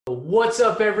What's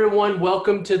up, everyone?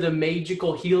 Welcome to the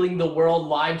Maegical Healing the World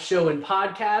live show and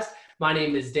podcast. My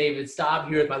name is David Staub,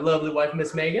 here with my lovely wife,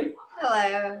 Miss Megan.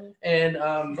 Hello. And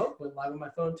went live on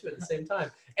my phone too at the same time.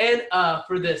 And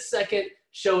for the second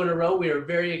show in a row, we are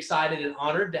very excited and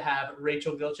honored to have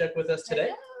Rachel Vilcek with us today.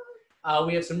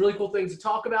 We have some really cool things to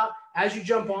talk about. As you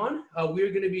jump on, we're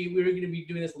going to be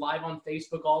doing this live on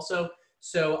Facebook also.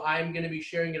 So I'm going to be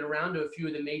sharing it around to a few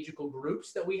of the Maegical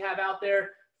groups that we have out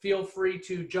there. Feel free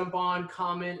to jump on,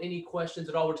 comment, any questions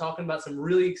at all. We're talking about some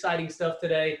really exciting stuff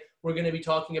today. We're going to be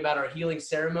talking about our healing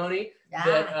ceremony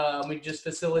that we just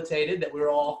facilitated, that we're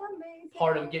all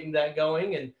part of getting that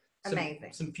going, and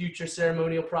some future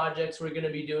ceremonial projects we're going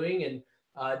to be doing, and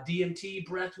DMT,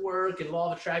 breath work, and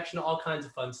law of attraction, all kinds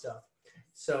of fun stuff.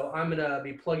 So I'm going to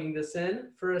be plugging this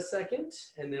in for a second,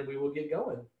 and then we will get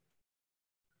going.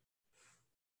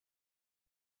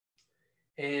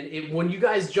 And when you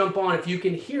guys jump on, if you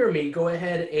can hear me, go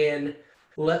ahead and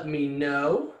let me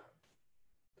know.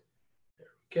 There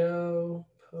we go.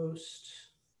 Post.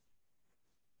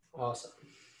 Awesome.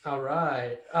 All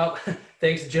right. Oh,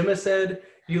 thanks. Gemma said,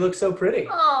 you look so pretty.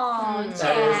 Oh,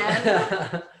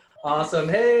 Jen. Awesome.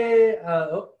 Hey,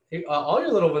 all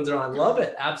your little ones are on. Love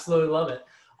it. Absolutely love it.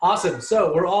 Awesome.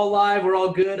 So we're all live. We're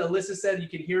all good. Alyssa said you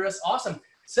can hear us. Awesome.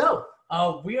 So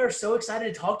we are so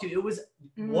excited to talk to you. It was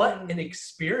what an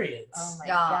experience. Oh my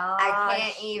God. I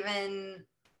can't even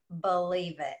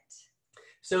believe it.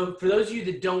 So for those of you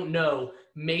that don't know,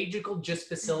 Maegical just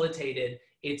facilitated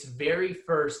its very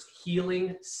first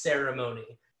healing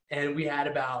ceremony. And we had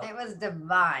about... It was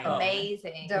divine.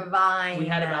 Amazing. Divine. We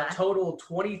had about total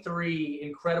 23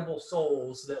 incredible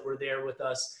souls that were there with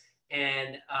us.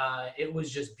 And it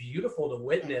was just beautiful to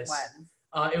witness.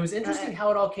 It was interesting how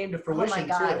it all came to fruition,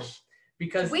 too.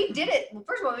 Because we did it.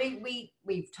 First of all,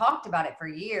 we've talked about it for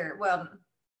years. Well,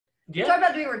 yeah. We talked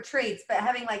about doing retreats, but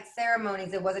having like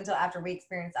ceremonies, it wasn't until after we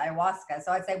experienced ayahuasca.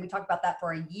 So I'd say we talked about that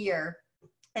for a year,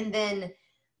 and then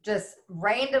just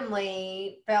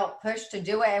randomly felt pushed to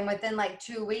do it. And within like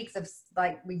 2 weeks of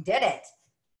like, we did it.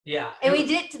 Yeah. And we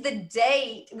did it to the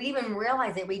date. We even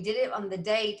realized it. We did it on the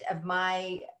date of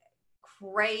my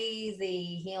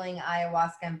crazy healing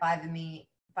ayahuasca and 5-MeO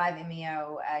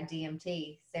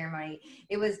DMT ceremony.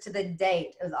 It was to the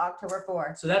date. It was October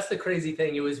 4th. So that's the crazy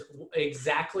thing. It was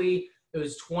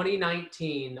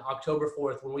 2019, October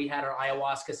 4th, when we had our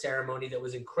ayahuasca ceremony that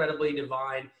was incredibly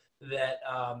divine, that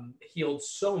healed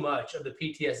so much of the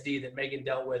PTSD that Megan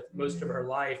dealt with most of her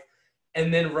life.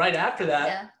 And then right after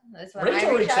that,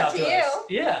 Rachel reached out to us.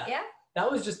 Yeah. That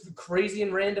was just crazy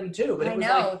and random too. But it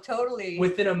was totally.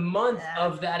 Within a month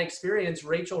of that experience,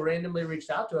 Rachel randomly reached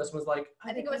out to us and was like,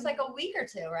 I think it was like a week or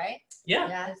two, right?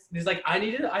 Yeah. He's like, I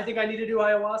think I need to do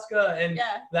ayahuasca. And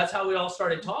that's how we all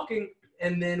started talking.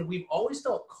 And then we've always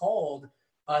felt called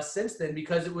since then,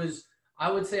 because it was, I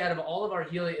would say, out of all of our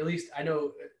healing, at least I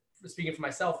know, speaking for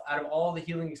myself, out of all the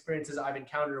healing experiences I've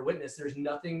encountered or witnessed, there's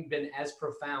nothing been as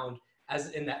profound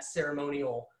as in that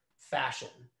ceremonial fashion.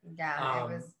 Yeah, it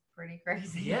was pretty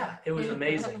crazy. Yeah, it was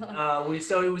amazing.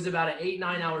 So it was about an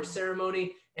 8-9 hour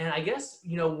ceremony. And I guess,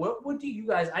 what do you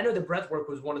guys, I know the breath work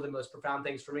was one of the most profound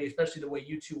things for me, especially the way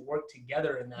you two worked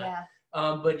together in that. Yeah.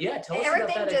 But yeah, tell us about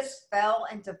that. Everything just fell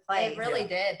into place. It really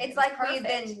did. It's like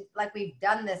we've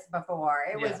done this before.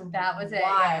 It was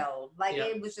wild.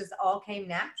 It was just all came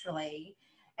naturally.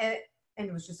 And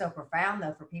it was just so profound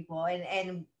though for people.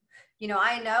 And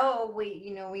I know we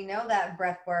know that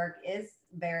breath work is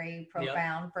very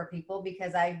profound for people,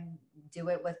 because I do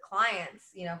it with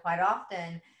clients, quite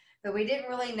often. But we didn't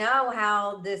really know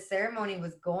how this ceremony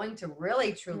was going to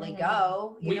really truly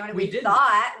go. We knew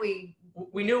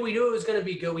it was going to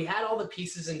be good. We had all the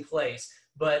pieces in place,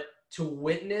 but to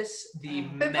witness the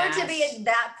mass, for it to be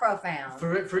that profound,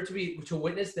 to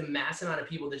witness the mass amount of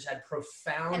people that just had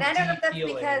profound, and I don't know if that's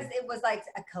healing. Because it was like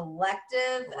a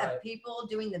collective of people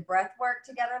doing the breath work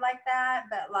together like that,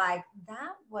 but like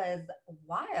that was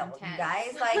wild, you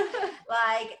guys.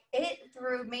 Like it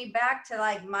threw me back to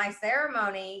like my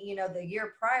ceremony, the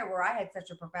year prior, where I had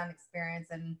such a profound experience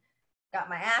and got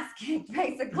my ass kicked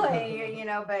basically, but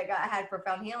had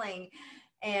profound healing.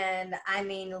 And I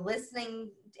mean,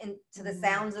 listening to the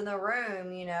sounds in the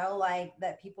room, like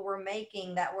that people were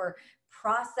making, that were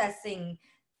processing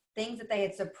things that they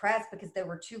had suppressed because they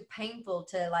were too painful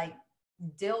to like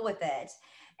deal with it.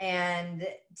 And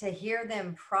to hear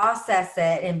them process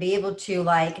it and be able to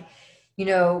like,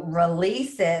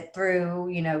 release it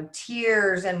through,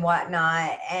 tears and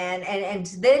whatnot. And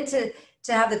then to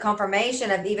have the confirmation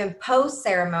of even post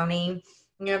ceremony,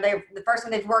 the first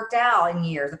time they've worked out in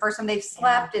years, the first time they've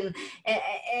slept, and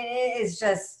it is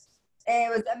just,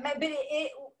 it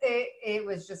it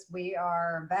was just, we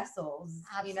are vessels.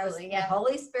 Absolutely, The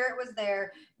Holy Spirit was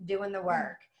there doing the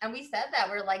work. And we said that.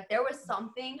 We're like, there was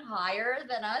something higher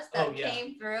than us that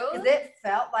came through. Because it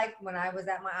felt like when I was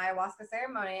at my ayahuasca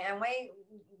ceremony and we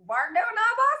weren't doing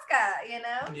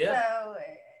ayahuasca, Yeah. So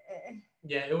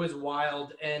yeah, it was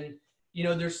wild. And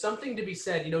there's something to be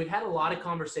said. We've had a lot of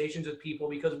conversations with people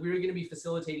because we're going to be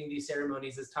facilitating these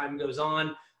ceremonies as time goes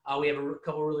on. We have a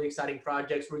couple really exciting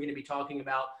projects we're going to be talking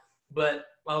about, but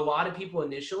a lot of people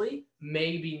initially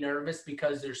may be nervous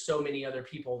because there's so many other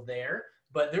people there,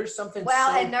 but there's something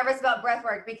and nervous about breath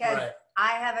work because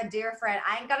I have a dear friend.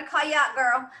 I ain't going to call you out,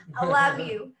 girl. I love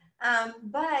you.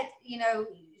 But,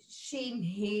 she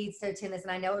needs to attend this,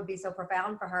 and I know it would be so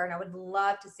profound for her, and I would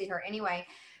love to see her anyway.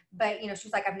 But,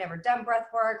 she's like, I've never done breath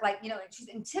work. Like, she's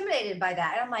intimidated by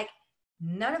that. And I'm like,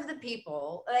 none of the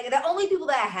people, like the only people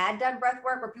that had done breath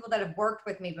work were people that have worked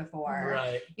with me before.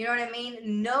 Right. You know what I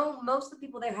mean? No, most of the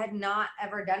people there had not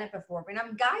ever done it before, and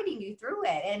I'm guiding you through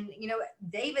it. And,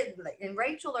 David and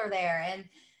Rachel are there. And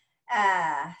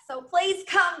so please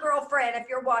come, girlfriend. If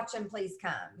you're watching, please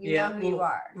come. You know who you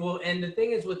are. Well, and the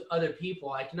thing is with other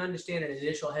people, I can understand an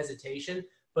initial hesitation,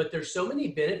 but there's so many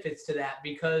benefits to that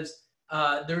because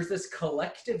there's this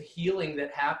collective healing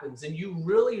that happens. And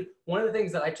one of the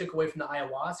things that I took away from the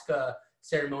ayahuasca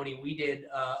ceremony we did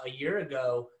a year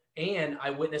ago, and I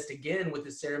witnessed again with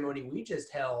the ceremony we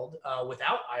just held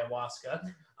without ayahuasca,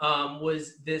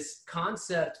 was this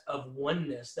concept of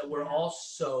oneness, that we're all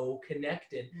so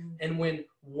connected. And when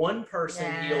one person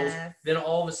heals, then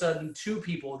all of a sudden 2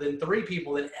 people, then 3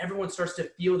 people, then everyone starts to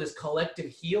feel this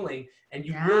collective healing, and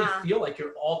you really feel like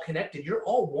you're all connected. You're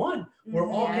all one. We're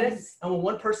all connected. And when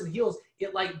one person heals,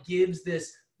 it like gives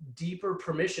this deeper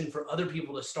permission for other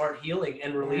people to start healing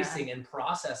and releasing and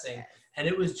processing. And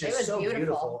it was just so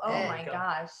beautiful. Oh my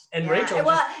gosh. And Rachel and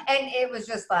it was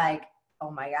just like, oh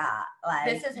my God,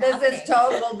 like this is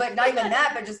total, but not even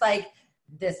that, but just like,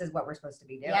 this is what we're supposed to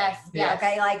be doing. Yes.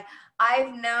 Okay. Like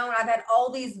I've had all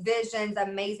these visions,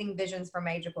 amazing visions for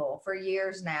Maegical for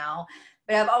years now,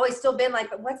 but I've always still been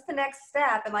like, but what's the next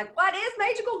step? And like, what is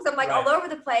Maegical? Because I'm like all over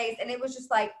the place. And it was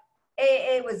just like,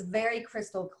 it was very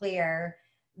crystal clear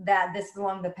that this is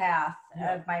along the path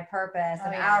of my purpose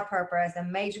and our purpose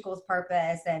and Maegical's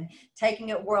purpose, and taking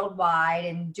it worldwide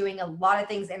and doing a lot of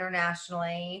things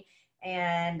internationally.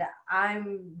 And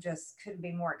I'm just couldn't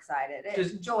be more excited.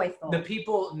 It's joyful. The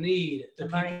people need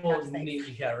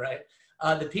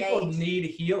need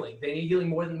healing. They need healing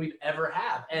more than we've ever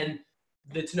have. And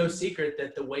it's no secret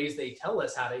that the ways they tell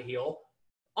us how to heal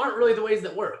aren't really the ways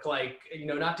that work. Like,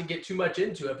 not to get too much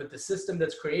into it, but the system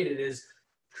that's created is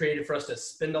created for us to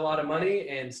spend a lot of money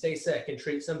and stay sick and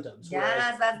treat symptoms.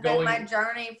 Yes, that's been my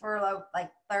journey for like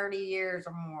 30 years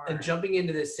or more. And jumping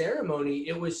into this ceremony,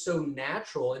 it was so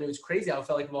natural and it was crazy. I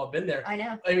felt like we've all been there. I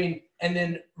know. I mean, and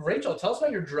then Rachel, tell us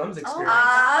about your drums experience.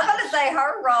 I was going to say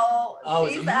her role.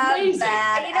 She's amazing.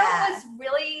 And what was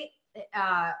really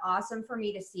awesome for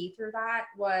me to see through that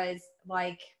was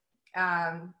like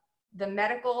the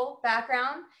medical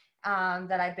background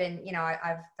that I've been,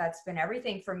 that's been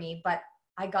everything for me. But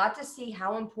I got to see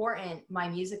how important my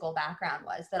musical background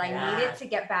was, that I needed to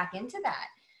get back into that.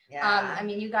 Yeah. I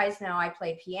mean, you guys know I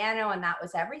played piano and that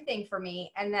was everything for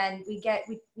me. And then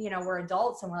we're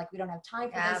adults and we're like, we don't have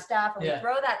time for this stuff. And we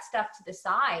throw that stuff to the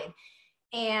side.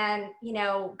 And,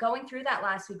 going through that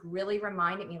last week really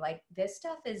reminded me, like, this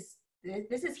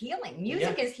is healing.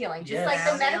 Music is healing. Just like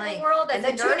the medical world and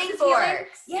the journey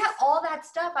forks. Yeah, all that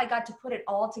stuff. I got to put it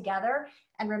all together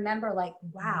and remember, like,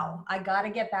 wow, I got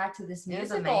to get back to this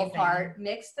musical part,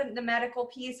 mix the medical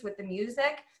piece with the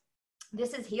music.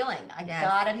 This is healing. I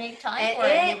got to make time for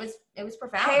it. It was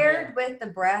profound. Paired with the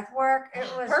breath work, it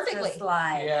was perfectly. Just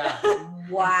like,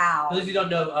 wow. For those of you who don't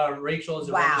know, Rachel is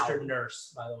a registered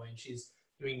nurse, by the way, and she's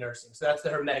doing nursing. So that's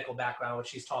her medical background, what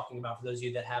she's talking about for those of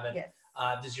you that haven't. Yes.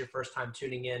 This is your first time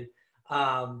tuning in.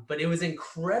 But it was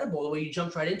incredible the way you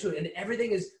jumped right into it. And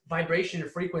everything is vibration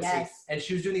and frequency. Yes. And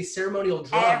she was doing these ceremonial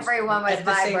drums. Everyone was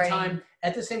vibrating.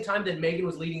 At the same time that Megan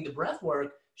was leading the breath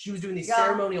work, she was doing these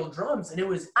ceremonial drums. And it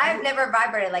was... I've never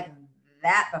vibrated like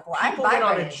that before. People went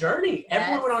on a journey. Yes.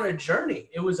 Everyone went on a journey.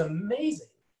 It was amazing.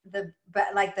 The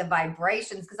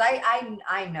vibrations, because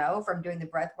I know from doing the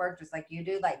breath work, just like you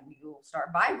do, like you'll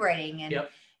start vibrating and...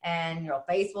 Yep. And your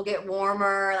face will get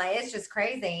warmer. Like, it's just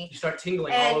crazy. You start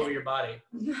tingling all over your body.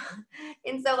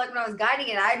 And so, like, when I was guiding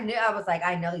it, I was like,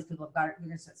 I know these people have got it. You're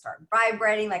going to start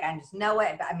vibrating. Like, I just know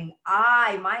it. But I mean,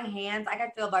 my hands, I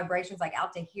could feel vibrations like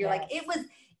out to here. Yes. Like, it was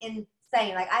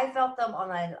insane. Like, I felt them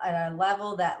on a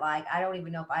level that, like, I don't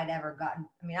even know if I'd ever gotten.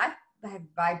 I mean, I had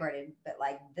vibrated, but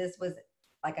like, this was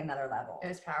like another level. It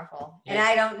was powerful. And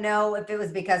I don't know if it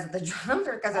was because of the drums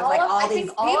or because it was like all these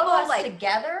people all of us like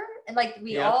together, and like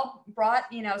we all brought,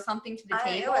 you know, something to the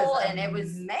table, and it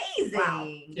was amazing. Wow.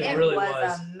 It really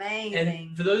was amazing.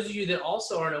 And for those of you that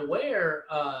also aren't aware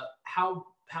how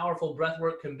powerful breath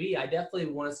work can be, I definitely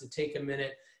want us to take a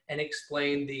minute and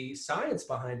explain the science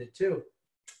behind it too.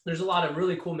 There's a lot of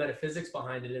really cool metaphysics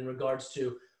behind it in regards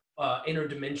to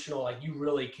interdimensional, like you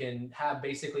really can have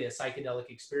basically a psychedelic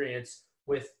experience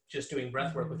with just doing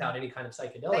breath work without any kind of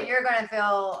psychedelic. But you're going to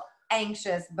feel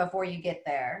anxious before you get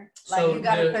there. Like So you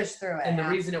got to push through it. And the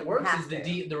reason it works is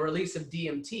the release of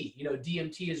DMT. You know,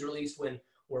 DMT is released when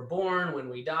we're born, when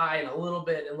we die, and a little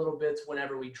bits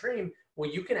whenever we dream.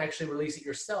 Well, you can actually release it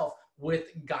yourself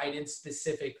with guided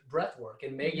specific breath work.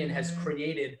 And Megan has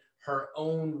created her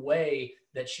own way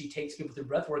that she takes people through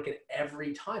breath work, and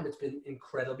every time it's been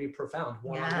incredibly profound,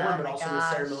 one-on-one, but also in a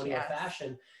ceremonial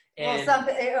fashion. And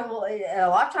a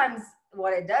lot of times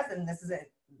what it does, and this is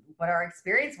what our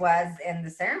experience was in the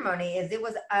ceremony, is it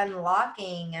was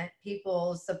unlocking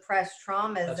people's suppressed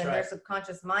traumas in their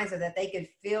subconscious mind so that they could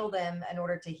feel them in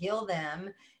order to heal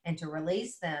them and to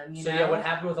release them, you know? Yeah, what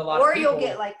happened with a lot of people, or you'll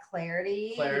get like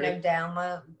clarity, you know,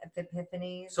 download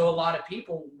epiphanies. So a lot of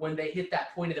people, when they hit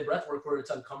that point of the breath work where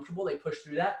it's uncomfortable, they push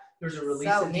through that. There's a release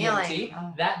of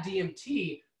DMT. That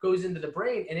DMT goes into the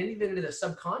brain and even into the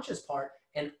subconscious part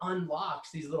and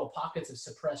unlocks these little pockets of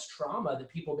suppressed trauma that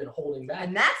people have been holding back.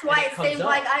 And that's why it seems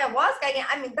like ayahuasca.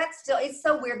 I mean, that's still, it's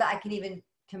so weird that I can even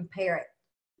compare it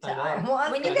to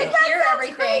ayahuasca. When you could hear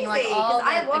everything, like all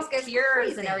the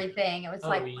cures and everything, it was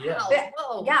like, wow,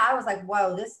 whoa. Yeah, I was like,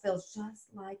 whoa, this feels just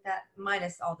like that,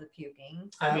 minus all the puking.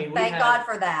 So I mean, thank God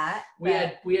for that. We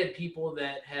had people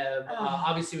that have,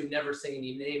 obviously we'd never say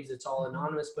any names, it's all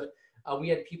anonymous, but we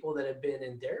had people that have been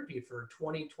in therapy for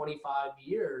 20, 25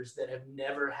 years that have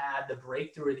never had the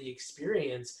breakthrough or the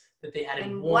experience that they had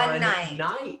in one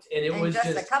night. And it was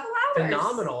just a couple hours.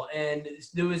 Phenomenal. And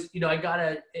there was, you know, I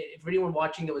gotta, for anyone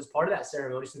watching that was part of that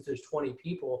ceremony, since there's 20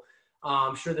 people,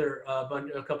 I'm sure there are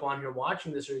a couple on here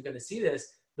watching this or you're going to see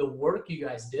this. The work you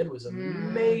guys did was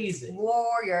amazing.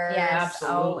 Warriors. Yes.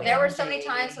 Absolutely. There were so many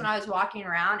times when I was walking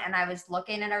around and I was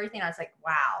looking at everything. I was like,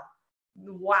 wow,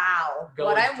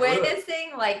 what I'm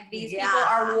witnessing, like these people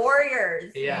are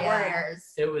warriors.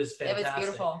 Warriors. It was fantastic. It was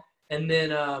beautiful. And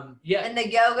then, and the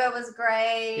yoga was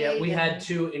great. Yeah, we had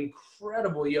two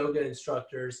incredible yoga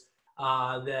instructors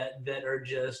that are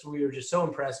just, we were just so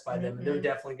impressed by them. And they're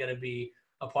definitely going to be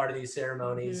a part of these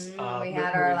ceremonies. We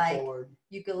had our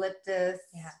eucalyptus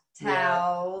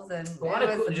towels, and a lot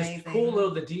of just cool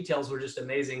little, the details were just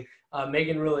amazing.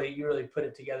 Megan, you really put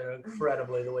it together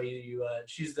incredibly the way you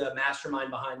she's the mastermind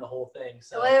behind the whole thing.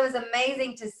 So it was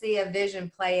amazing to see a vision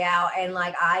play out, and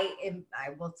like I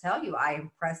will tell you, I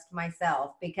impressed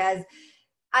myself because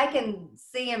I can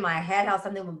see in my head how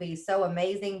something would be so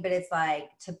amazing, but it's like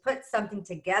to put something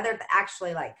together that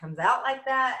actually like comes out like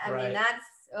that. I mean,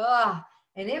 that's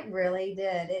and it really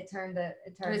did. It turned out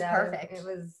perfect. It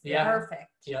was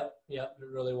perfect. Yep, it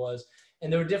really was.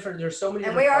 And there were there's so many.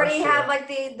 And we already have like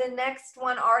the next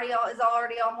one is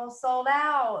already almost sold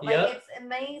out. Like it's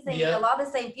amazing. A lot of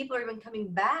the same people are even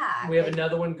coming back. We have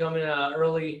another one coming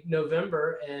early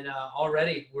November, and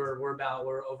already we're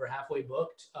over halfway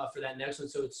booked for that next one.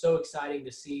 So it's so exciting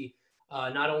to see.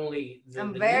 Not only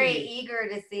I'm very eager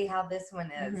to see how this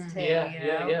one is too.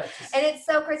 And it's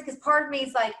so crazy because part of me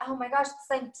is like, oh my gosh,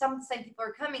 some of the same people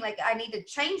are coming. Like I need to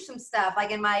change some stuff,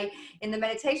 like in the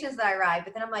meditations that I write.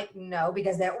 But then I'm like, no,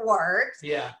 because it works.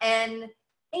 Yeah. And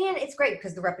it's great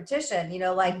because the repetition, you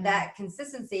know, like that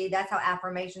consistency. That's how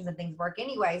affirmations and things work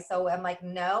anyway. So I'm like,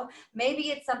 no,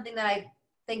 maybe it's something that I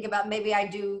think about. Maybe I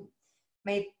do.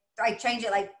 I change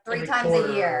it like three times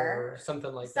a year. Or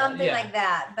something like that. Something like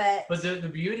that. But the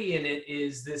beauty in it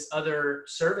is this other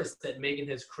service that Megan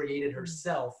has created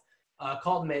herself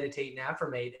called Meditate and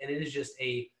Affirmate. And it is just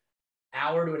a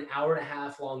hour to an hour and a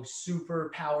half long, super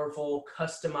powerful,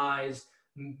 customized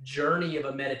journey of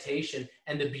a meditation.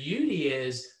 And the beauty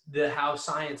is how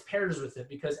science pairs with it,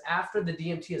 because after the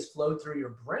DMT has flowed through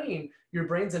your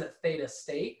brain's in a theta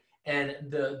state. And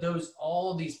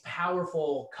all these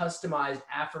powerful customized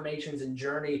affirmations and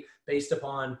journey based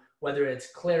upon whether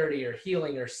it's clarity or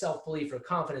healing or self-belief or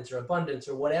confidence or abundance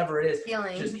or whatever it is,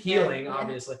 just healing,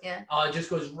 obviously. It just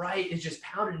goes right. It's just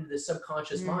pounded into the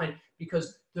subconscious mind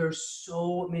because there's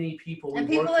so many people. And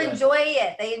people enjoy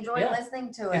it. They enjoy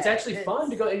listening to it. It's actually fun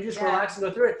to go and just relax and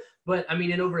go through it. But I mean,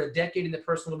 in over a decade in the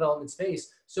personal development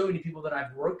space, so many people that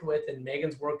I've worked with and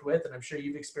Megan's worked with, and I'm sure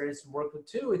you've experienced and worked with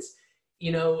too,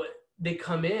 you know, they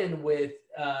come in with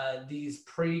these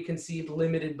preconceived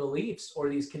limited beliefs or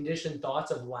these conditioned thoughts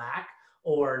of lack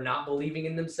or not believing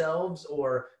in themselves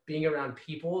or being around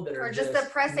people that are or just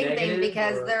depressing thing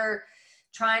because they're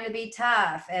trying to be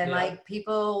tough and like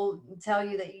people tell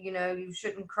you that you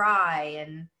shouldn't cry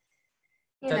and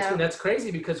that's crazy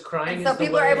because crying and so is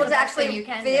people are able to actually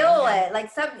feel it.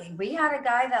 Like we had a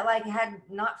guy that like had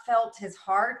not felt his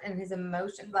heart and his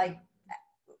emotion like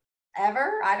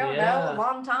ever. I don't know, a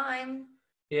long time.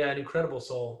 Yeah, an incredible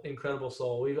soul.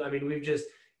 We've just,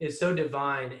 it's so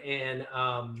divine. And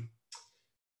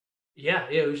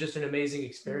it was just an amazing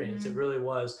experience. It really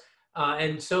was.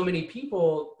 And so many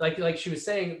people, like she was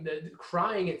saying,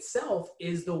 crying itself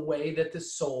is the way that the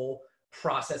soul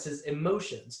processes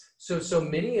emotions. So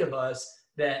many of us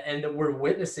that we're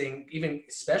witnessing, even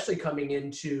especially coming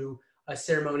into a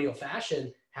ceremonial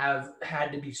fashion, have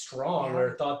had to be strong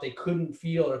or thought they couldn't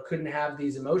feel or couldn't have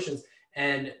these emotions.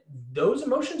 And those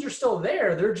emotions are still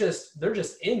there. They're just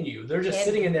in you. They're just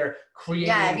sitting in there creating.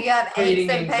 Yeah, if you have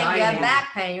aches and pain, you have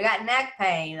back pain, you got neck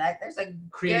pain. Like there's a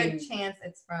good chance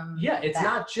it's from. Yeah, it's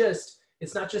not just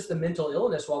the mental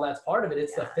illness. While that's part of it,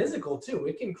 it's the physical too.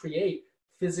 It can create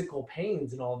physical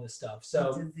pains and all this stuff.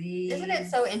 So isn't it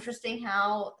so interesting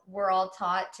how we're all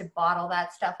taught to bottle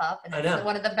that stuff up? And it's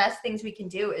one of the best things we can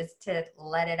do is to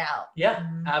let it out. Yeah,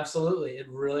 absolutely. It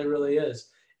really, really is.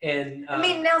 And I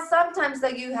mean, now sometimes though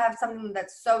you have something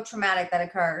that's so traumatic that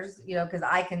occurs, because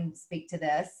I can speak to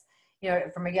this,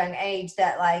 from a young age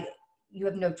that like you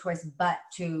have no choice but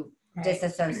to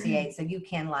disassociate so you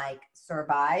can like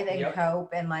survive and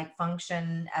cope and like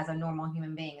function as a normal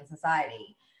human being in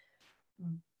society.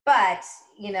 But,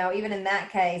 even in that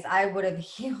case, I would have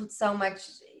healed so much,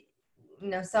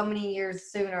 so many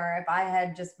years sooner if I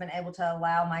had just been able to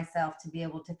allow myself to be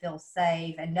able to feel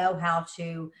safe and know how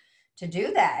to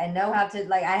do that and know how to,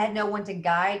 like, I had no one to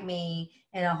guide me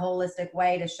in a holistic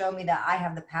way to show me that I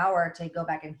have the power to go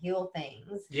back and heal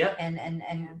things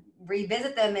and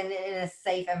revisit them in a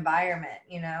safe environment,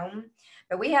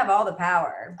 but we have all the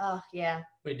power. Oh yeah,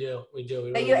 we do.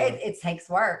 But it takes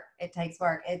work.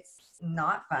 It's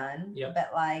not fun, but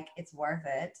like, it's worth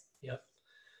it.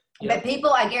 But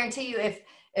people, I guarantee you,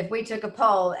 if we took a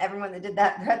poll, everyone that did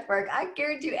that breath work, I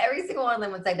guarantee you every single one of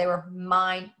them would say they were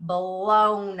mind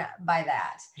blown by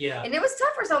that. Yeah. And it was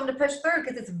tough for someone to push through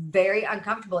because it's very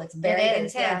uncomfortable. It's very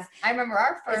intense. Yeah. I remember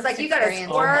our first. It's like you got to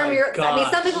squirm your. I mean,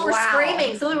 some people were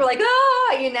screaming. Some people were like,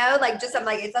 "Ah," like just I'm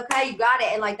like, "It's okay, you got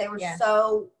it," and like they were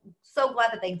so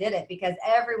glad that they did it because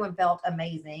everyone felt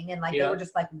amazing and like they were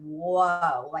just like,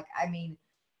 "Whoa!" Like I mean.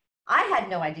 I had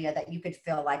no idea that you could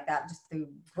feel like that just through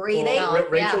breathing. Well,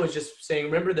 Rachel was just saying,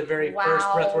 remember the very first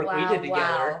breath work we did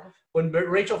together? When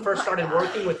Rachel first started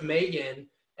working with Megan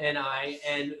and I,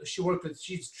 and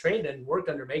she's trained and worked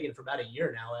under Megan for about a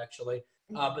year now, actually.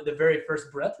 But the very first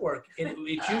breath work,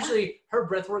 it's usually, her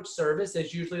breath work service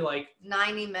is usually like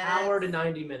 90 minutes. Hour to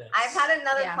 90 minutes. I've had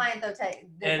another client though take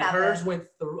this and happen. Hers went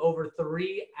over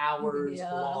 3 hours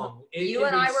long. You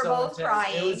and I were both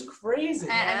crying. It was crazy.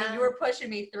 I mean, you were pushing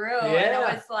me through. And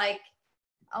it was like,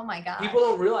 oh my God. People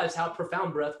don't realize how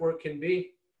profound breath work can be.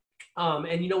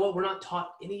 And you know what? We're not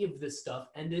taught any of this stuff.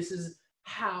 And these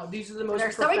are the most.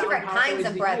 There's so many different kinds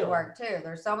of breath work too.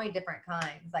 There's so many different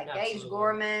kinds. Like Gage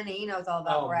Gorman, he knows all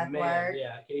about breath work.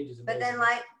 Yeah, Gage is amazing. But then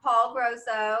like Paul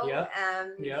Grosso,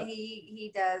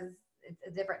 he does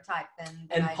a different type than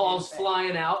and I Paul's do,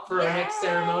 flying out for our next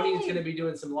ceremony. He's going to be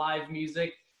doing some live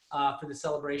music for the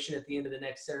celebration at the end of the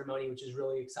next ceremony, which is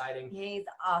really exciting. He's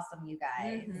awesome, you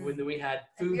guys. When we had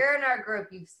food. If you're in our group,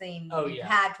 you've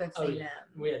had to have seen him.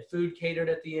 We had food catered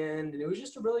at the end, and it was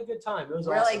just a really good time. It was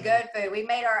really awesome. Good food. We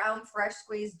made our own fresh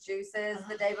squeezed juices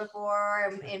the day before,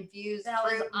 and infused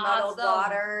fruit, muddled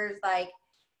waters. Like,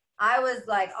 I was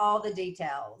like all the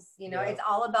details. It's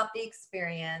all about the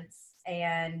experience.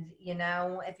 And,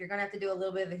 if you're going to have to do a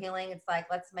little bit of healing, it's like,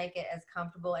 let's make it as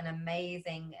comfortable and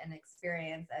amazing an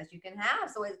experience as you can have.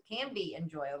 So it can be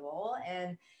enjoyable.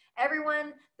 And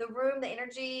everyone, the room, the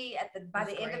energy by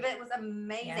the end of it was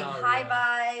amazing. Yeah.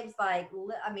 High vibes. Like,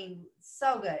 I mean,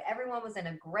 so good. Everyone was in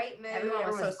a great mood. Everyone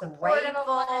was so supportive of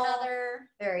one another.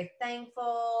 Very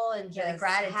thankful and just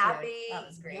gratitude. Happy. That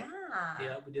was great.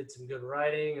 Yeah, we did some good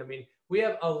writing. I mean, we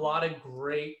have a lot of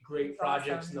great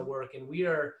projects in the work, and we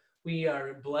are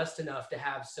blessed enough to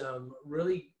have some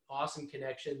really awesome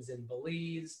connections in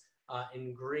Belize,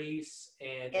 in Greece,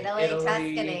 and Italy, in Italy,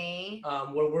 Tuscany,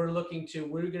 where we're going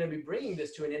to be bringing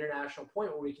this to an international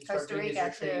point where we can start doing these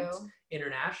retreats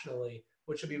internationally,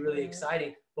 which will be really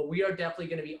exciting. But we are definitely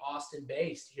going to be Austin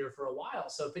based here for a while.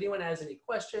 So if anyone has any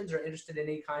questions or interested in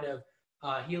any kind of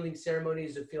healing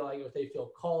ceremonies, or if they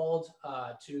feel called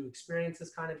to experience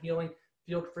this kind of healing,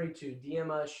 feel free to DM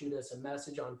us, shoot us a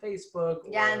message on Facebook.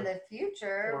 Yeah, in the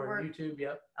future, or YouTube.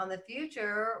 Yep. On the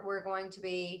future, we're going to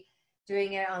be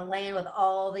doing it on land with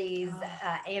all these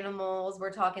animals.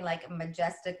 We're talking like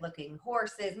majestic looking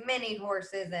horses, mini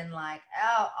horses, and like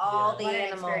all the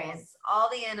animals,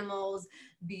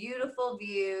 beautiful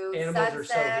views, animals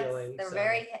sunsets. Are so healing. They're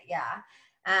very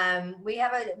we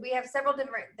have several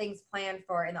different things planned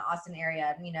for in the Austin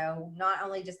area. You know, not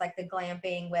only just like the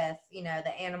glamping with, you know,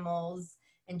 the animals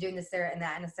and doing in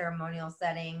a ceremonial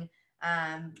setting.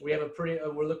 We have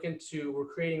we're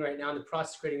creating right now, in the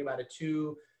process of creating about a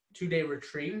two-day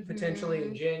retreat potentially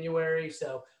in January.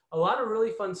 So a lot of really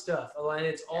fun stuff. And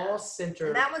it's all centered.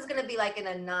 And that was going to be like in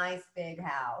a nice big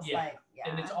house.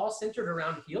 And it's all centered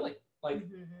around healing, like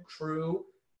true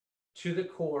to the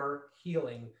core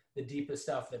healing, the deepest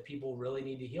stuff that people really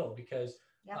need to heal, because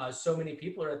so many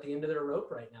people are at the end of their rope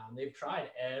right now, and they've tried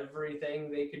everything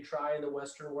they could try in the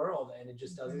Western world, and it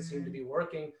just doesn't seem to be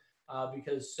working.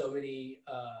 Because so many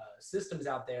systems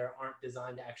out there aren't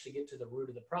designed to actually get to the root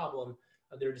of the problem.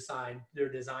 They're designed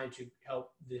to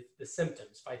help the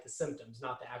symptoms, fight the symptoms,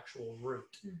 not the actual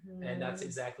root. And that's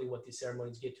exactly what these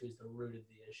ceremonies get to, is the root of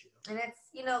the issue. And it's,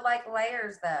 you know, like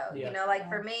layers though. You know, like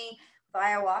for me, with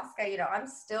ayahuasca, you know, I'm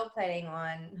still planning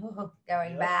on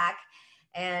going back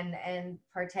and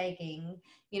partaking,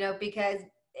 you know, because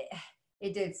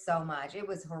it did so much. It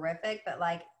was horrific, but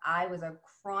like I was a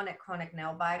chronic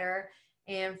nail biter.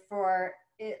 And for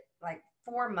it, like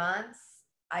 4 months,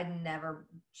 I never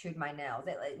chewed my nails.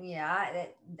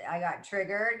 I got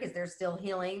triggered because there's still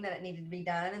healing that it needed to be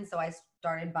done. And so I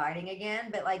started biting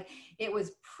again, but like, it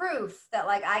was proof that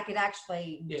like I could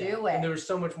actually do it. And there was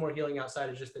so much more healing outside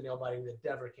of just the nail biting that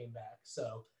never came back.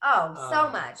 So, so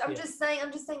much. I'm just saying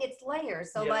it's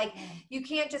layers. So like, you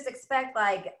can't just expect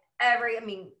like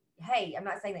hey, I'm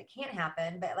not saying that can't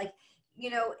happen, but like, you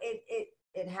know,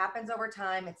 it happens over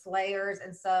time. It's layers.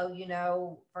 And so, you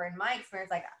know, in my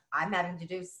experience, like I'm having to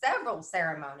do several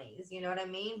ceremonies, you know what I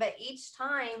mean? But each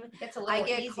time I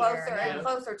get closer and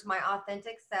closer to my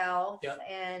authentic self.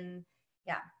 And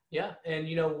and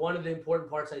you know, one of the important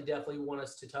parts I definitely want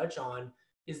us to touch on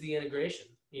is the integration.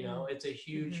 You know, it's a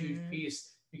huge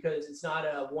piece, because it's not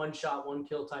a one shot, one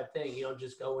kill type thing. You don't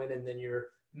just go in and then you're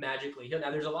magically healed.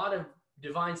 Now there's a lot of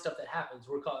divine stuff that happens.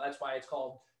 That's why it's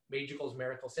called Maegical's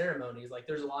miracle ceremonies. Like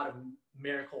there's a lot of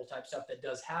miracle type stuff that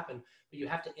does happen, but you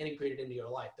have to integrate it into your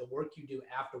life. The work you do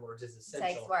afterwards is essential.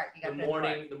 It takes work.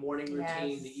 The morning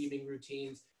routine, the evening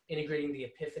routines, integrating the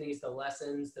epiphanies, the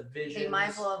lessons, the visions. Be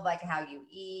mindful of like how you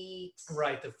eat.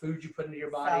 Right, the food you put into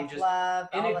your body. Self-love,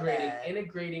 just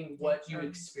integrating what you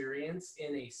experience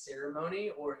in a ceremony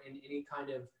or in any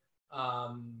kind of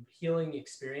healing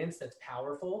experience that's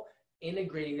powerful.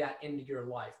 Integrating that into your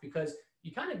life, because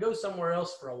you kind of go somewhere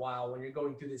else for a while when you're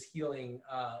going through this healing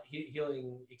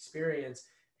experience.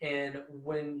 And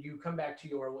when you come back to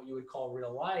your, what you would call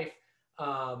real life,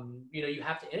 you know, you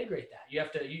have to integrate that. You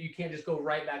can't just go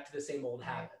right back to the same old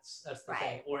habits. That's the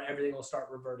thing, or everything will start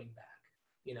reverting back,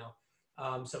 you know?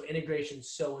 So integration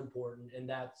is so important. And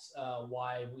that's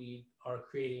why we are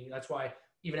creating, that's why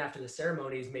even after the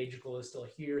ceremonies, Maegical is still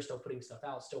here, still putting stuff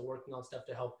out, still working on stuff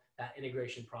to help that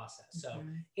integration process. So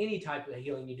any type of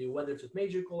healing you do, whether it's with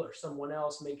Maegical or someone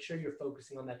else, make sure you're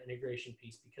focusing on that integration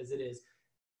piece, because it is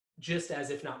just as,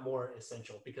 if not more,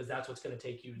 essential, because that's what's going to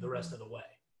take you the rest of the way.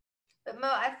 But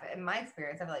in my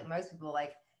experience, I feel like most people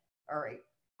are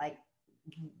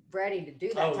ready to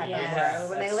do that type of work.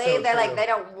 When they leave, they're like, they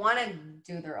don't want to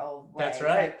do their old way. That's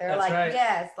right. Like,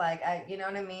 yes, like you know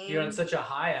what I mean? You're on such a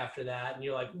high after that, and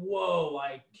you're like, whoa,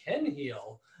 I can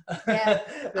heal. Yeah,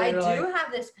 I do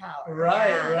have this power.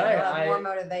 Right. I have more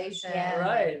motivation.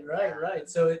 Right.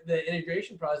 So the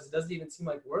integration process doesn't even seem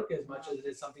like work as much as it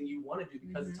is something you want to do,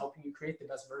 because it's helping you create the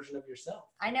best version of yourself.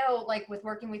 I know, like with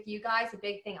working with you guys, the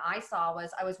big thing I saw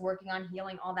was I was working on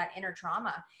healing all that inner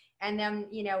trauma. And then,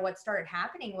 you know, what started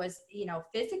happening was, you know,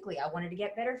 physically, I wanted to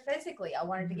get better physically. I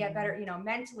wanted to get better, you know,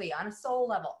 mentally, on a soul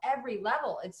level, every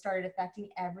level. It started affecting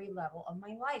every level of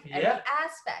my life, every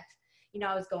aspect. You know,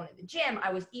 I was going to the gym.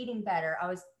 I was eating better. I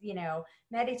was, you know,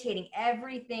 meditating.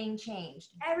 Everything changed.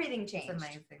 Everything changed. It's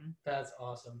amazing. That's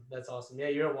awesome. Yeah,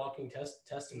 you're a walking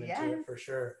testament to it for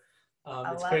sure.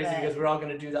 It's love crazy it. because we're all going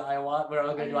to do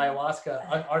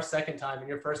ayahuasca our second time, and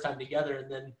your first time together,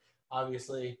 and then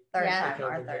obviously our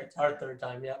third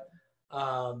time. Yep.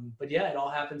 But yeah, it all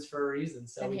happens for a reason.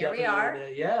 So and here we are.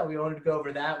 We wanted to go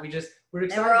over that. We're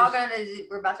excited. And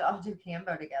we're about to all do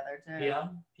Cambo together too.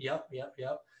 Yep.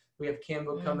 We have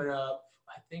Cambo coming up,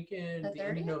 I think in the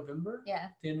end of November. Yeah.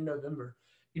 The end of November.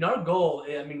 You know, our goal,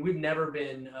 I mean, we've never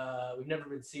been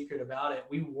secret about it.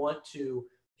 We want to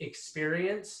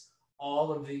experience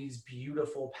all of these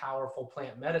beautiful, powerful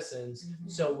plant medicines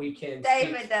so we can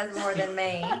David does more than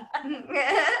me.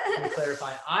 Let me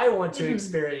clarify. I want to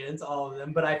experience all of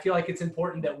them, but I feel like it's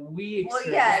important that we experience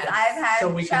Well, yes, I've had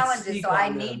so challenges, so I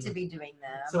need to be doing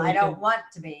them. So I don't want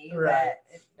to be, right.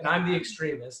 But and I'm the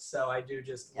extremist, so I do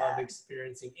just love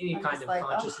experiencing any I'm kind of like,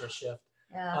 consciousness shift.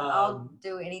 Yeah, I'll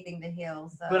do anything to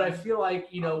heal. So. But I feel like,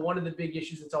 one of the big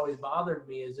issues that's always bothered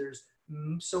me is there's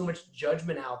so much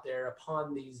judgment out there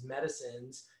upon these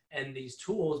medicines and these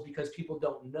tools because people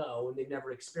don't know and they've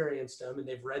never experienced them and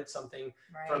they've read something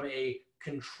from a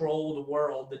controlled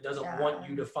world that doesn't want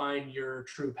you to find your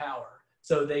true power.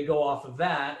 So they go off of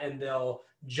that and they'll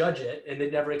judge it and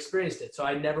they've never experienced it. So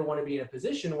I never want to be in a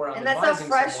position where I'm and that's so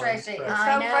frustrating. It's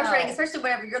so frustrating, especially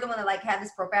whenever you're the one that like had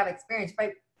this profound experience,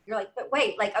 but you're like, but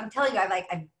wait, like I'm telling you, I've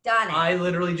done it. I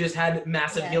literally just had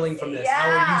massive healing from this. How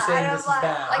are you saying this is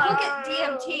bad? Like look at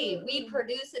DMT. We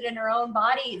produce it in our own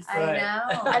bodies. I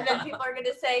know. And then people are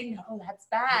gonna say, no, that's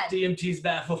bad. DMT's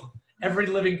bad. Every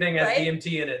living thing has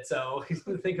DMT in it, so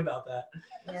think about that.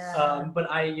 Yeah. But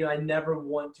I never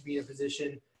want to be in a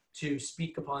position to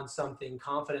speak upon something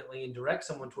confidently and direct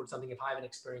someone towards something if I haven't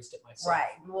experienced it myself.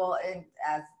 Right. Well,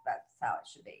 as that's how it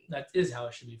should be. That is how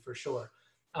it should be for sure.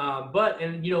 But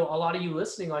a lot of you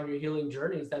listening on your healing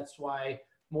journeys, that's why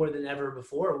more than ever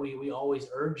before, we always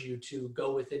urge you to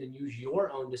go within and use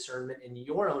your own discernment and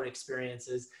your own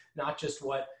experiences, not just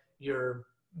what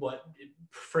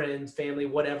friends, family,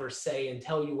 whatever say and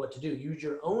tell you what to do. Use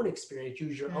your own experience,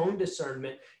 use your own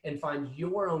discernment and find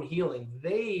your own healing.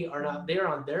 They're on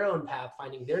their own path,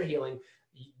 finding their healing.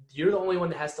 You're the only one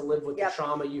that has to live with the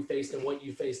trauma you faced and what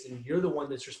you faced, and you're the one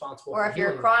that's responsible for if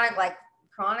you're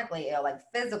chronically ill, like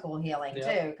physical healing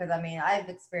too, because I've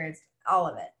experienced all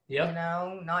of it.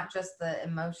 Not just the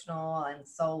emotional and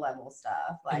soul level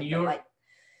stuff,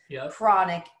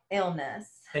 chronic illness.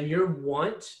 And your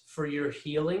want for your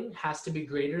healing has to be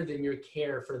greater than your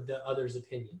care for the others'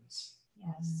 opinions.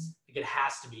 Yes. It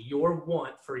has to be. Your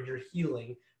want for your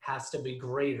healing has to be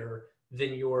greater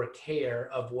than your care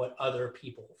of what other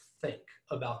people think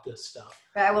about this stuff.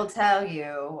 But I will tell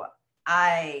you,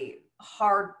 I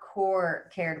hardcore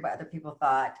cared what other people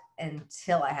thought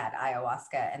until I had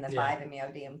ayahuasca and the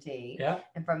 5-MeO-DMT. Yeah.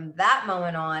 And from that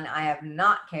moment on, I have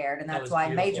not cared. And that's why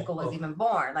Maegical was even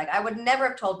born. Like I would never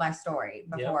have told my story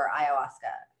before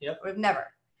ayahuasca. Yep. Would have never.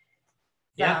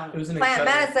 Yeah. It was an plant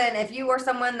medicine, if you are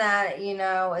someone that,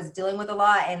 is dealing with a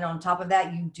lot and on top of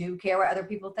that, you do care what other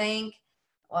people think,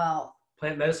 well,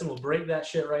 plant medicine will break that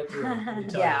shit right through.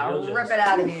 I'll rip it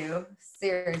out of you.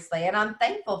 Seriously. And I'm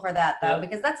thankful for that though,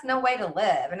 because that's no way to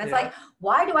live. And it's like,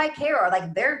 why do I care?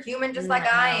 Like they're human just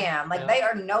like I am. Like they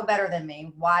are no better than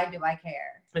me. Why do I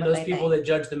care? And those people that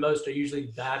judge the most are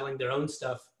usually battling their own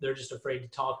stuff. They're just afraid to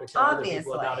talk or tell other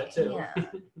people about it too. Yeah.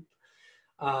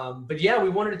 But we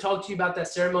wanted to talk to you about that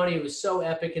ceremony. It was so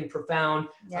epic and profound.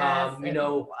 Yes,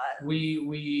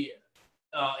 we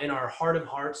in our heart of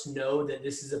hearts know that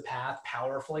this is a path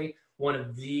powerfully. One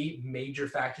of the major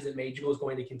factors that Maegical is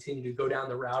going to continue to go down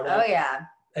the route of. Oh yeah.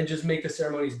 And just make the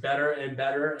ceremonies better and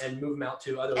better and move them out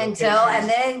to other locations. And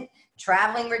then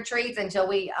traveling retreats until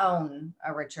we own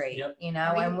a retreat. Yep.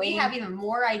 And we have even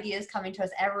more ideas coming to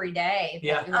us every day.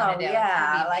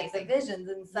 Like the vision's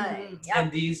insane. Mm-hmm. Yep.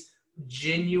 And these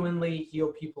genuinely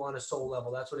heal people on a soul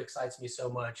level. That's what excites me so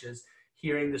much, is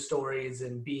hearing the stories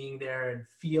and being there and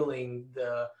feeling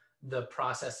the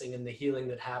processing and the healing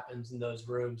that happens in those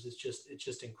rooms. It's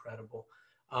just incredible.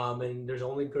 And there's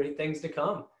only great things to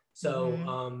come.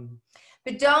 So,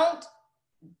 but don't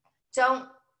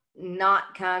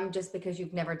not come just because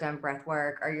you've never done breath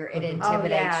work or it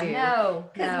intimidates you. No,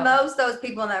 because most of those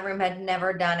people in that room had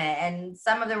never done it. And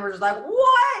some of them were just like,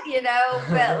 what,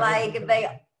 but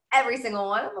like every single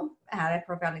one of them had a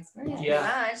profound experience.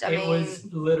 Yeah, it was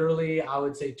literally, I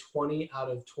would say 20 out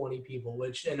of 20 people,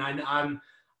 I'm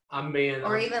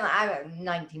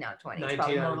 19 out of 20. It's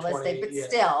probably more realistic, but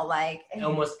still, like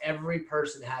almost every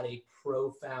person had a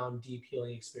profound, deep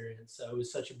healing experience. So it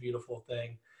was such a beautiful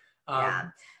thing.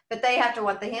 But they have to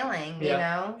want the healing,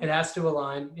 It has to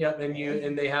align. Yep,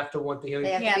 and they have to want the healing.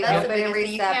 That's the biggest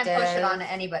thing. You can't push it on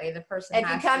anybody. The person. If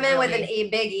you come in with a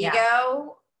big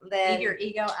ego. Then leave your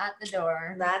ego at the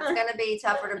door. That's going to be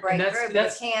tougher to break through, but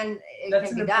it can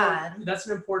be done. That's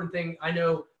an important thing. I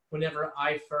know whenever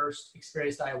I first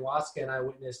experienced ayahuasca and I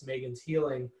witnessed Megan's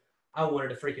healing, I wanted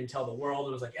to freaking tell the world.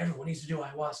 It was like, everyone needs to do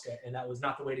ayahuasca. And that was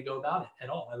not the way to go about it at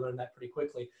all. I learned that pretty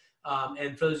quickly.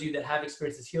 And for those of you that have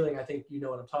experienced this healing, I think you know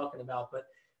what I'm talking about. But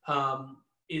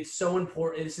it's so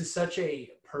important. This is such a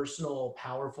personal,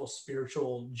 powerful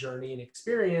spiritual journey and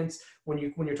experience, when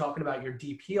you're talking about your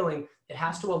deep healing, it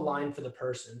has to align for the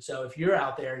person. So if you're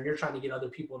out there and you're trying to get other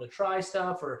people to try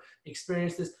stuff or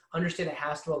experience this, understand it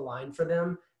has to align for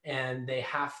them, and they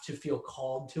have to feel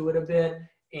called to it a bit.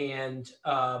 And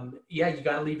you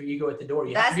got to leave your ego at the door.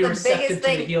 You have to be receptive to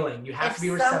the healing. You have to be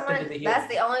receptive to the healing. That's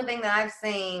the only thing that I've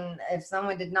seen. If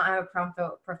someone did not have a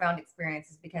profound experience,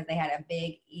 is because they had a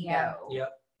big ego.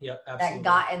 Yep, absolutely. That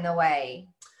got in the way.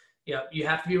 Yeah, you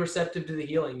have to be receptive to the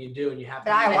healing. You do, and you have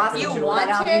to. But if you want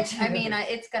it, I mean,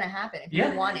 it's gonna happen. If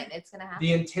you want it, it's gonna happen.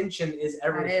 The intention is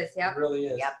everything. It is. Yep. It really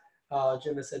is. Yep.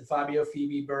 Jim has said, Fabio,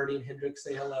 Phoebe, Birdie, and Hendrix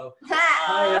say hello.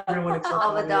 Hi, everyone. Except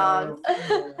all the dogs.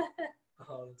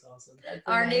 Oh, that's awesome. That's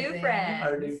Our new friend.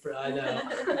 Our new friend. I know.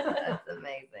 That's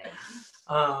amazing.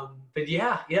 But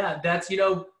yeah,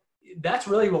 that's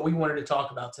really what we wanted to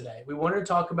talk about today. We wanted to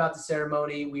talk about the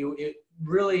ceremony. It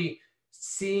really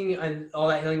seeing and all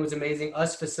that healing was amazing.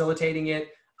 Us facilitating it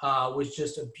was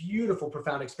just a beautiful,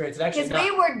 profound experience. It actually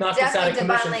we were definitely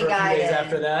divinely guided. Days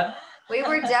after that. We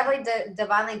were definitely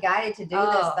divinely guided to do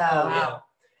this, though. Yeah.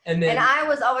 And I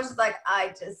was always just like,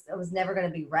 I was never going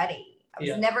to be ready. I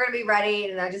was never going to be ready,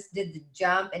 and I just did the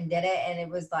jump and did it, and it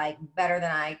was like better than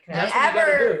I could have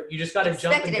ever. You just got to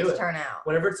jump and do it. To turn out.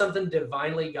 Whenever it's something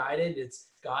divinely guided, it's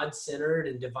God-centered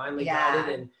and divinely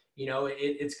guided, and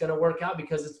it's going to work out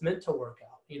because it's meant to work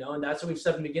out. And that's what we've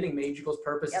said in the beginning. Magical's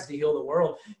purpose is to heal the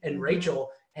world, and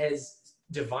Rachel has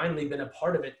divinely been a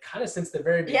part of it kind of since the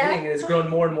very beginning, and has grown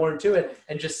more and more into it,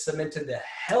 and just cemented the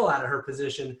hell out of her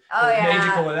position.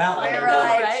 Magical without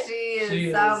right? She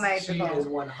is so magical. She is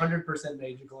 100%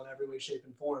 magical in every way, shape,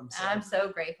 and form. So, I'm so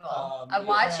grateful.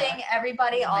 Watching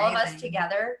everybody, all of us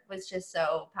together, was just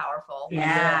so powerful.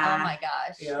 Yeah. Oh my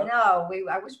gosh. Yeah. I know.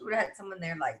 I wish we would have had someone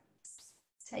there like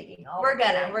taking all. We're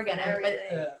gonna.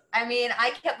 But I mean,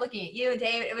 I kept looking at you,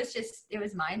 David. It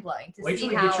was mind blowing to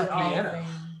see how it all.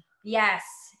 Yes.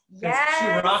 She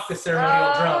rocked the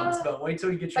ceremonial drums, but wait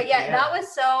till you get your piano. That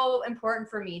was so important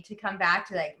for me to come back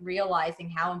to like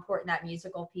realizing how important that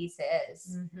musical piece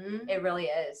is. Mm-hmm. It really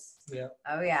is. Yeah.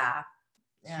 Oh yeah.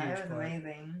 Yeah, it was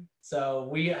amazing. So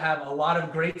we have a lot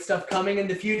of great stuff coming in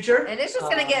the future. And it's just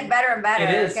going to get better and better.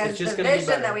 It is. Because the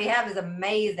vision that we have is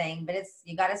amazing, but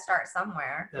you got to start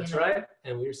somewhere. That's right.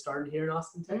 And we're starting here in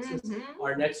Austin, Texas. Mm-hmm.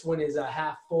 Our next one is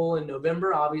half full in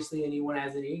November. Obviously, anyone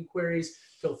has any inquiries,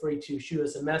 feel free to shoot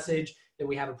us a message. Then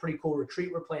we have a pretty cool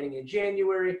retreat we're planning in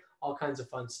January, all kinds of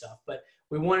fun stuff. But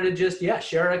we wanted to just,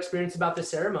 share our experience about the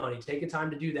ceremony. Take a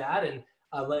time to do that and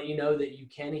let you know that you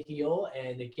can heal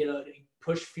and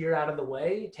push fear out of the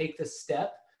way, take the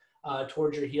step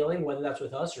towards your healing, whether that's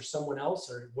with us or someone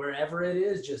else or wherever it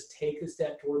is. Just take the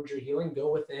step towards your healing,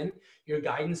 go within. Your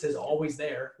guidance is always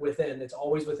there within. It's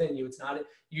always within you. It's not,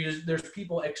 there's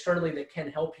people externally that can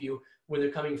help you when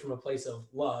they're coming from a place of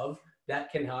love.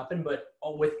 That can happen, but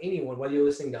with anyone, whether you're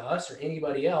listening to us or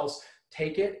anybody else,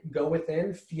 take it, go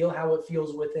within, feel how it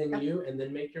feels within you, and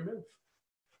then make your move.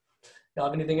 Y'all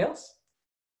have anything else?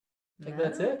 I think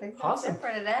that's it. Awesome. That's it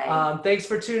for today. Thanks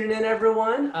for tuning in,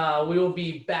 everyone. We will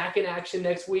be back in action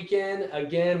next weekend.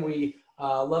 Again, we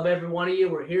love every one of you.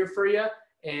 We're here for you.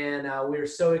 And we're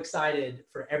so excited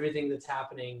for everything that's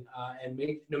happening.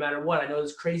 No matter what, I know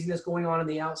there's craziness going on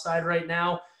the outside right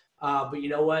now. But you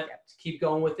know what? Keep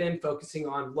going within, focusing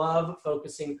on love,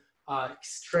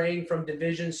 straying from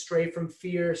division, stray from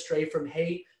fear, stray from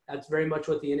hate. That's very much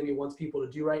what the enemy wants people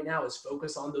to do right now, is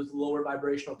focus on those lower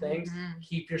vibrational things. Mm-hmm.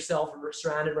 Keep yourself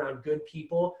surrounded around good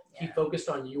people. Yeah. Keep focused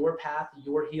on your path,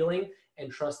 your healing,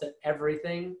 and trust that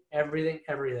everything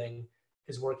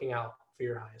is working out for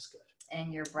your highest good.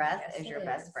 And your breath is your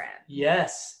best friend.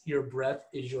 Yes, your breath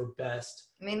is your best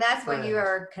that's friend. When you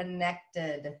are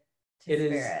connected to it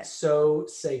spirit. Is so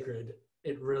sacred.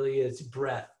 It really is.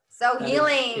 Breath. So that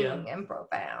healing and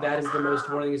profound. That is the most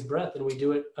important thing, is breath. And we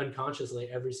do it unconsciously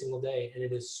every single day. And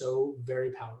it is so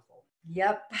very powerful.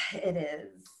 Yep, it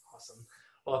is. Awesome.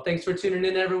 Well, thanks for tuning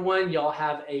in, everyone. Y'all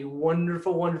have a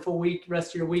wonderful, wonderful week,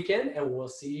 rest of your weekend. And we'll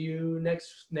see you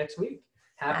next week.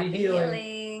 Happy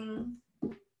healing.